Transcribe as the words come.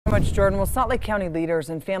Much, Jordan. Well, Salt Lake County leaders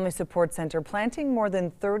and Family Support Center planting more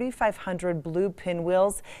than 3,500 blue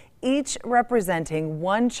pinwheels, each representing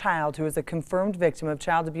one child who was a confirmed victim of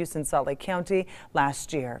child abuse in Salt Lake County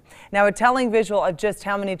last year. Now, a telling visual of just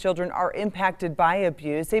how many children are impacted by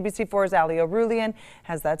abuse. ABC4's Alio Rulian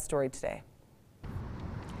has that story today.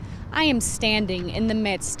 I am standing in the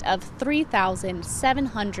midst of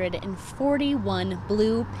 3,741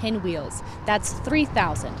 blue pinwheels. That's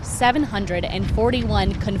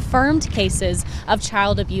 3,741 confirmed cases of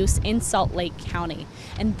child abuse in Salt Lake County.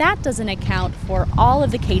 And that doesn't account for all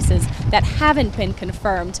of the cases that haven't been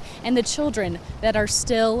confirmed and the children that are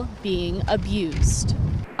still being abused.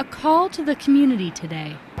 A call to the community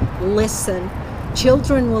today. Listen,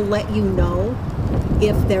 children will let you know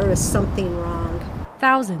if there is something wrong.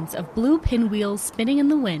 Thousands of blue pinwheels spinning in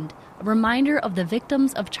the wind, a reminder of the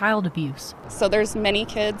victims of child abuse. So there's many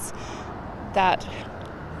kids that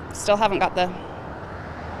still haven't got the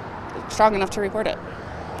strong enough to report it,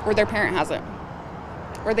 or their parent hasn't,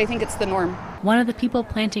 or they think it's the norm. One of the people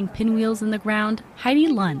planting pinwheels in the ground, Heidi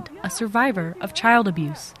Lund, a survivor of child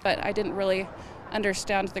abuse. But I didn't really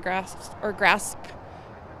understand the grasp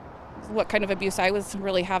what kind of abuse I was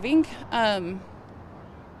really having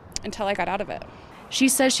until I got out of it. She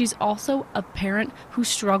says she's also a parent who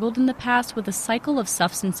struggled in the past with a cycle of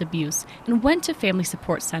substance abuse and went to Family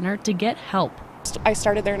Support Center to get help. I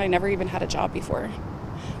started there and I never even had a job before.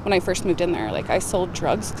 When I first moved in there, I sold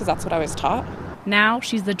drugs because that's what I was taught. Now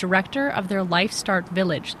she's the director of their Life Start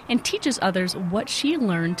Village and teaches others what she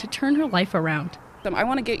learned to turn her life around. I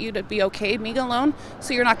want to get you to be okay being alone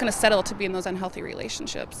so you're not going to settle to be in those unhealthy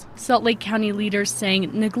relationships. Salt Lake County leaders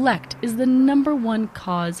saying neglect is the #1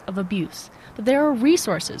 cause of abuse. But there are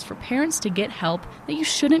resources for parents to get help that you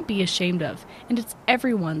shouldn't be ashamed of, and it's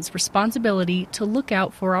everyone's responsibility to look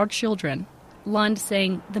out for our children. Lund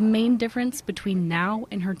saying the main difference between now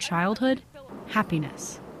and her childhood,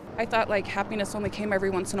 happiness. I thought happiness only came every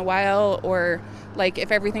once in a while, or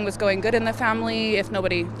if everything was going good in the family, if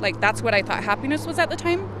nobody, that's what I thought happiness was at the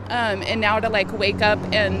time. And now to wake up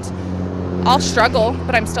and I'll struggle,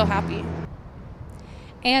 but I'm still happy.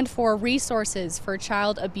 And for resources for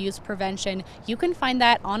child abuse prevention, you can find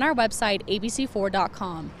that on our website,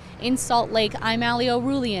 abc4.com. In Salt Lake, I'm Alio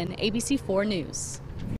Rulian, ABC4 News.